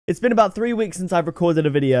It's been about 3 weeks since I've recorded a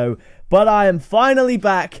video, but I am finally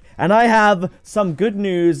back, and I have some good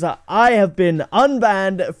news. I have been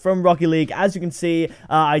unbanned from Rocket League. As you can see,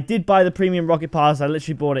 I did buy the premium Rocket Pass. I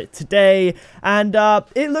literally bought it today, and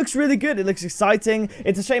it looks really good. It looks exciting.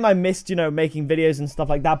 It's a shame I missed, you know, making videos and stuff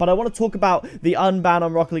like that, but I want to talk about the unban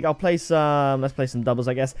on Rocket League. I'll play some, let's play some doubles,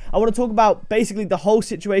 I guess. I want to talk about basically the whole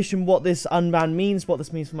situation, what this unban means, what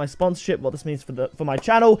this means for my sponsorship, what this means for my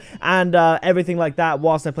channel, and everything like that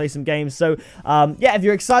whilst I play some games. So yeah, if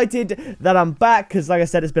you're excited that I'm back, because like I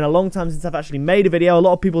said, it's been a long time since I've actually made a video. A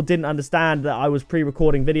lot of people didn't understand that I was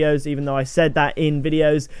pre-recording videos, even though I said that in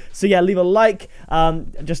videos. So yeah, leave a like,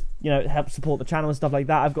 just, you know, help support the channel and stuff like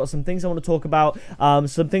that. I've got some things I want to talk about,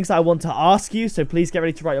 some things that I want to ask you, so please get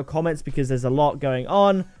ready to write your comments because there's a lot going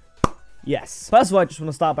on. Yes. First of all, I just want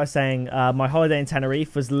to start by saying my holiday in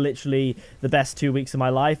Tenerife was literally the best 2 weeks of my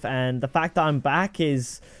life, and the fact that I'm back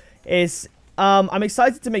is I'm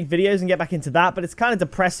excited to make videos and get back into that, but it's kind of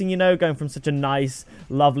depressing, you know, going from such a nice,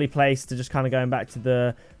 lovely place to just kind of going back to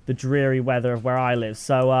the dreary weather of where I live.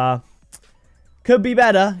 So, could be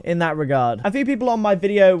better in that regard. A few people on my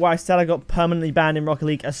video where I said I got permanently banned in Rocket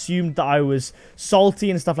League assumed that I was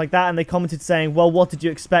salty and stuff like that, and they commented saying, well, what did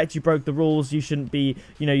you expect? You broke the rules. You shouldn't be,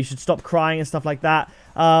 you know, you should stop crying and stuff like that.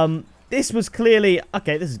 This was clearly,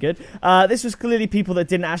 okay, this is good. This was clearly people that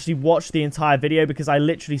didn't actually watch the entire video, because I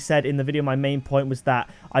literally said in the video my main point was that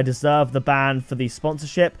I deserved the ban for the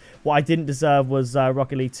sponsorship. What I didn't deserve was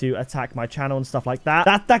Rocket League to attack my channel and stuff like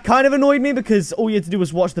that. That kind of annoyed me, because all you had to do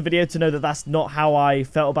was watch the video to know that that's not how I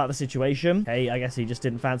felt about the situation. Okay, I guess he just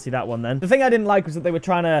didn't fancy that one then. The thing I didn't like was that they were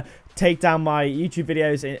trying to take down my YouTube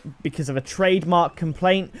videos because of a trademark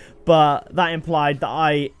complaint, but that implied that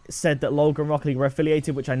I said that Loga and Rocket League were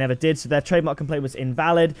affiliated, which I never did, so their trademark complaint was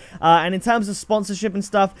invalid. And in terms of sponsorship and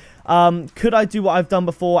stuff, could I do what I've done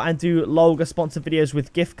before and do Loga sponsored videos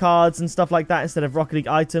with gift cards and stuff like that instead of Rocket League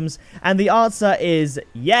items? And the answer is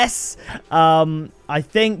yes, I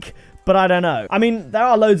think, but I don't know. I mean, there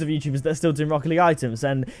are loads of YouTubers that are still doing Rocket League items,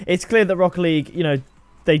 and it's clear that Rocket League, you know,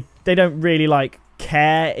 they don't really, like,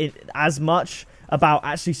 care as much about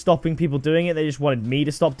actually stopping people doing it. They just wanted me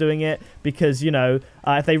to stop doing it because, you know,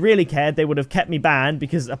 if they really cared, they would have kept me banned,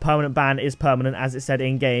 because a permanent ban is permanent, as it said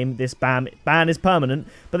in game. This ban is permanent,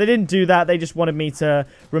 but they didn't do that. They just wanted me to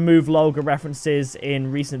remove Loga references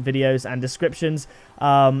in recent videos and descriptions,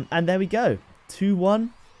 and there we go. 2-1.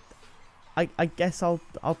 I guess I'll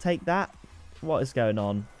take that. What is going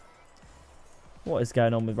on? What is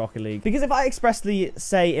going on with Rocket League? Because if I expressly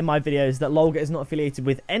say in my videos that Loga is not affiliated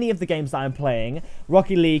with any of the games that I'm playing,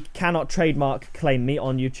 Rocket League cannot trademark claim me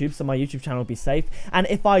on YouTube, so my YouTube channel will be safe. And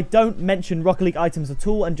if I don't mention Rocket League items at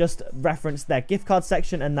all and just reference their gift card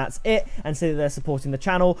section and that's it, and say that they're supporting the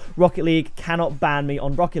channel, Rocket League cannot ban me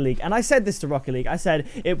on Rocket League. And I said this to Rocket League. I said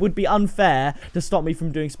it would be unfair to stop me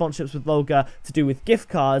from doing sponsorships with Loga to do with gift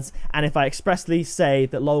cards, and if I expressly say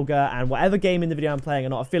that Loga and whatever game in the video I'm playing are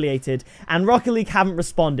not affiliated, and Rocket League haven't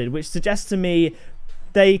responded, which suggests to me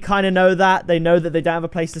they kind of know that. They know that they don't have a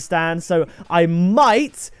place to stand. So I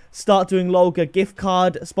might start doing Loga gift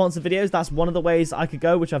card sponsored videos. That's one of the ways I could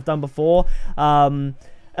go, which I've done before.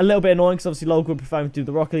 A little bit annoying because obviously Loga would prefer me to do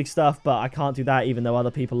the Rocket League stuff, but I can't do that even though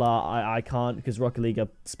other people are. I can't, because Rocket League are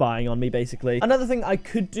spying on me, basically. Another thing I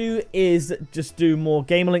could do is just do more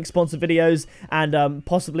Gamerlink sponsored videos, and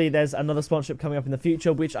possibly there's another sponsorship coming up in the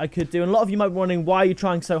future, which I could do. And a lot of you might be wondering, why are you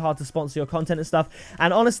trying so hard to sponsor your content and stuff?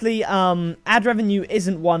 And honestly, ad revenue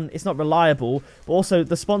isn't one, it's not reliable, but also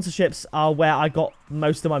the sponsorships are where I got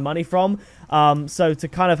most of my money from. So to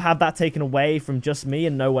kind of have that taken away from just me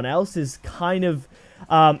and no one else is kind of...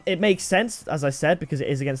 it makes sense, as I said, because it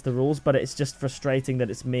is against the rules, but it's just frustrating that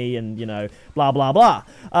it's me and, you know, blah, blah, blah.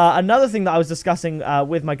 Another thing that I was discussing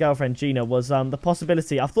with my girlfriend, Gina, was the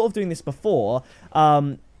possibility, I've thought of doing this before,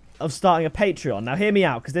 of starting a Patreon. Now, hear me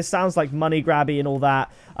out, because this sounds like money grabby and all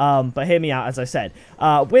that, but hear me out, as I said.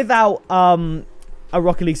 Without a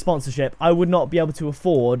Rocket League sponsorship, I would not be able to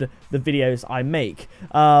afford the videos I make.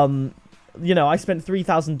 You know, I spent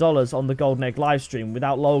 $3,000 on the Golden Egg live stream.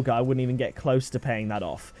 Without Loga, I wouldn't even get close to paying that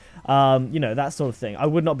off. You know, that sort of thing. I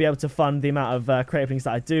would not be able to fund the amount of creative things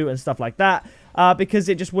that I do and stuff like that, because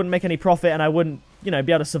it just wouldn't make any profit, and I wouldn't, you know,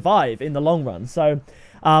 be able to survive in the long run. So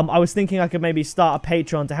I was thinking I could maybe start a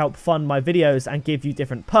Patreon to help fund my videos and give you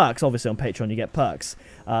different perks. Obviously, on Patreon, you get perks.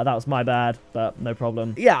 That was my bad, but no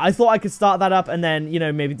problem. Yeah, I thought I could start that up and then, you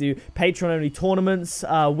know, maybe do Patreon-only tournaments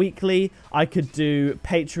weekly. I could do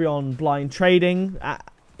Patreon blind trading,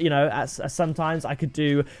 you know, sometimes. I could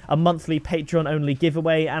do a monthly Patreon-only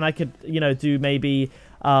giveaway, and I could, you know, do maybe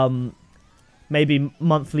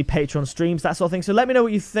monthly Patreon streams, that sort of thing. So let me know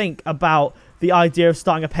what you think about the idea of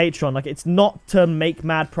starting a Patreon. Like, it's not to make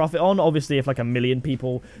mad profit on. Obviously, if like 1 million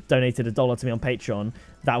people donated $1 to me on Patreon,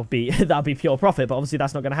 that would be pure profit. But obviously,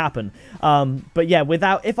 that's not going to happen. But yeah,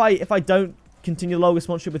 if I don't continue the logo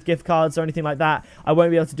sponsorship with gift cards or anything like that, I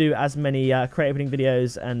won't be able to do as many crate opening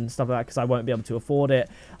videos and stuff like that because I won't be able to afford it.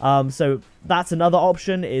 So that's another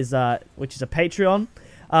option, which is a Patreon.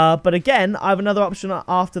 But again, I have another option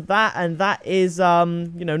after that, and that is,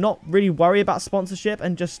 you know, not really worry about sponsorship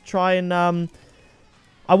and just try and,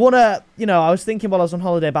 I want to, you know, I was thinking while I was on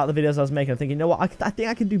holiday about the videos I was making. I'm thinking, you know what, I think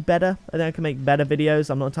I can do better. I think I can make better videos.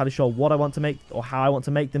 I'm not entirely sure what I want to make or how I want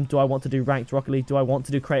to make them. Do I want to do ranked Rocket League? Do I want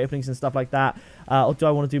to do crate openings and stuff like that? Or do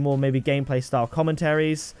I want to do more maybe gameplay style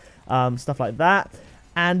commentaries, stuff like that?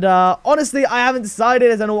 And honestly, I haven't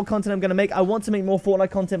decided. I don't know what content I'm going to make. I want to make more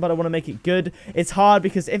Fortnite content, but I want to make it good. It's hard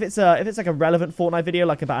because if it's like a relevant Fortnite video,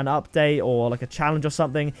 like about an update or like a challenge or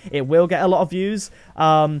something, it will get a lot of views.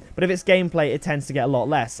 But if it's gameplay, it tends to get a lot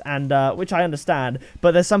less, and which I understand.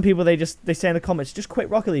 But there's some people, they say in the comments, just quit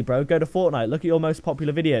Rocket League, bro. Go to Fortnite. Look at your most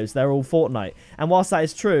popular videos. They're all Fortnite. And whilst that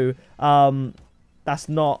is true, that's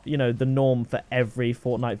not, you know, the norm for every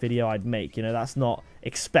Fortnite video I'd make. You know, that's not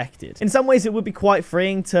expected. In some ways, it would be quite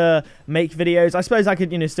freeing to make videos. I suppose I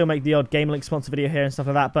could, you know, still make the odd Game Link sponsor video here and stuff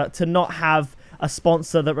like that, but to not have a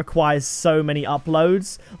sponsor that requires so many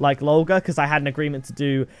uploads like Lolga, because I had an agreement to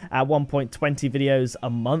do at one point 20 videos a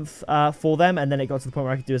month for them, and then it got to the point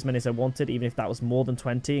where I could do as many as I wanted, even if that was more than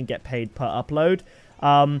 20, and get paid per upload.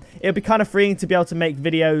 It would be kind of freeing to be able to make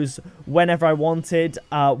videos whenever I wanted,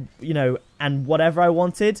 you know, and whatever I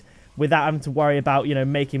wanted, without having to worry about, you know,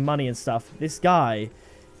 making money and stuff. This guy,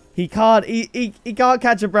 he can't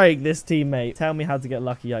catch a break, this teammate. Tell me how to get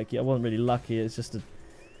lucky, Yike. I wasn't really lucky. It's just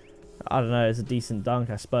I don't know, it's a decent dunk,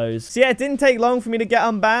 I suppose. So yeah, it didn't take long for me to get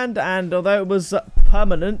unbanned, and although it was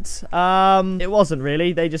permanent, it wasn't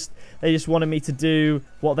really. They just wanted me to do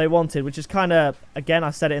what they wanted, which is kind of, again, I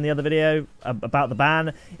said it in the other video about the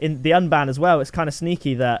ban, in the unban as well. It's kind of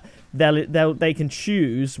sneaky that they can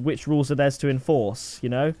choose which rules are theirs to enforce, you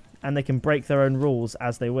know, and they can break their own rules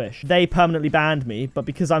as they wish. They permanently banned me, but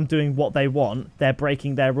because I'm doing what they want, they're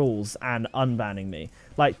breaking their rules and unbanning me.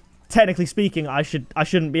 Like, technically speaking, I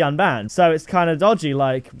shouldn't be unbanned. So it's kind of dodgy.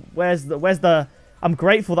 Like, where's the I'm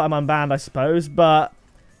grateful that I'm unbanned, I suppose, but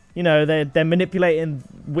you know, they're manipulating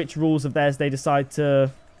which rules of theirs they decide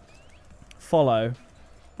to follow.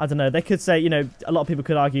 I don't know. They could say, you know, a lot of people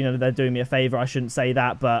could argue, you know, they're doing me a favor. I shouldn't say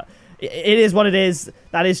that, but it is what it is.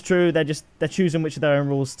 That is true. They're choosing which of their own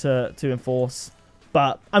rules to enforce.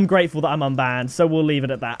 But I'm grateful that I'm unbanned, so we'll leave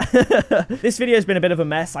it at that. This video has been a bit of a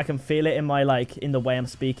mess. I can feel it in my, like, in the way I'm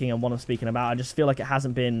speaking and what I'm speaking about. I just feel like it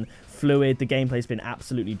hasn't been fluid. The gameplay's been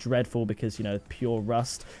absolutely dreadful because, you know, pure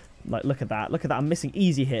rust. Like, look at that. Look at that. I'm missing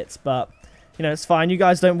easy hits, but, you know, it's fine. You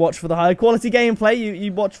guys don't watch for the high quality gameplay.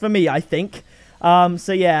 You watch for me, I think.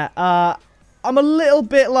 So, yeah. I'm a little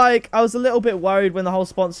bit, like, I was a little bit worried when the whole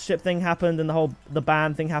sponsorship thing happened and the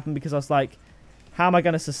ban thing happened, because I was like, how am I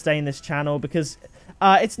going to sustain this channel? Because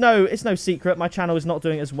it's no secret, my channel is not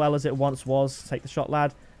doing as well as it once was. Take the shot,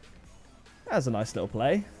 lad. That's a nice little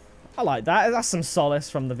play. I like that. That's some solace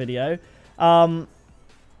from the video. Yeah,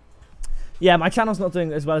 my channel's not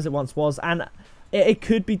doing as well as it once was, and it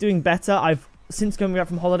could be doing better. Since coming back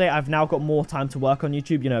from holiday, I've now got more time to work on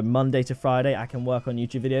YouTube. You know, Monday to Friday, I can work on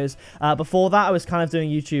YouTube videos. Before that, I was kind of doing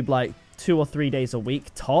YouTube like 2 or 3 days a week,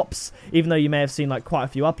 tops. Even though you may have seen like quite a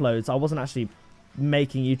few uploads, I wasn't actually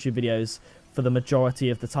making YouTube videos for the majority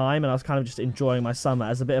of the time, and I was kind of just enjoying my summer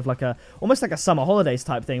as a bit of like almost like a summer holidays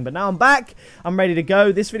type thing. But now I'm back, I'm ready to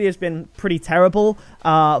go. This video's been pretty terrible,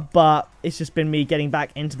 but it's just been me getting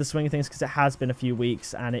back into the swing of things, because it has been a few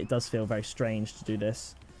weeks and it does feel very strange to do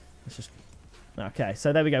this. It's just okay.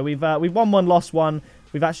 So there we go. We've won one, lost one.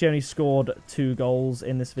 We've actually only scored 2 goals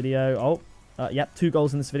in this video. Yep, 2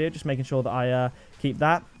 goals in this video. Just making sure that I keep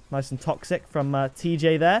that nice and toxic from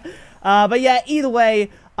TJ there. But yeah, either way,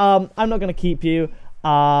 I'm not going to keep you.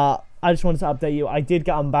 I just wanted to update you. I did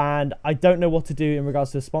get unbanned. I don't know what to do in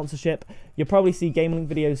regards to a sponsorship. You'll probably see Game Link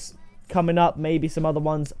videos coming up, maybe some other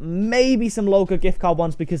ones, maybe some Lolga gift card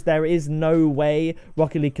ones, because there is no way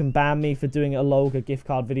Rocket League can ban me for doing a Lolga gift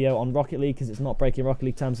card video on Rocket League, because it's not breaking Rocket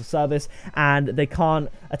League terms of service, and they can't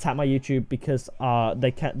attack my YouTube because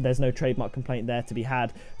there's no trademark complaint there to be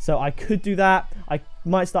had. So I could do that. I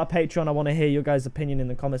might start a Patreon. I want to hear your guys' opinion in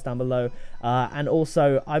the comments down below. And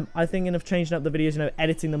also, I'm thinking of changing up the videos, you know,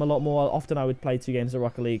 editing them a lot more. Often I would play 2 games of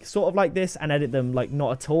Rocket League, sort of like this, and edit them like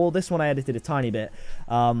not at all. This one I edited a tiny bit.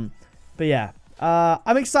 But yeah,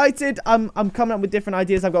 I'm excited. I'm coming up with different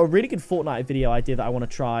ideas. I've got a really good Fortnite video idea that I want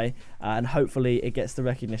to try, and hopefully it gets the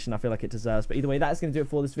recognition I feel like it deserves. But either way, that's going to do it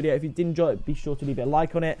for this video. If you did enjoy it, be sure to leave it a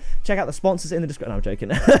like on it. Check out the sponsors in the description. No, I'm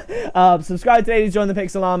joking. Subscribe today to join the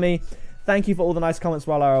Pixel Army. Thank you for all the nice comments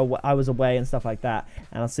while I was away and stuff like that.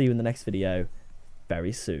 And I'll see you in the next video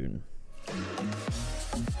very soon.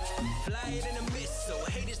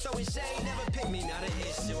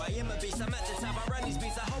 I'm at the top, I run these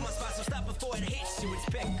beats, I hold my spot, so stop before it hits you, it's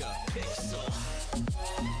pickapixel.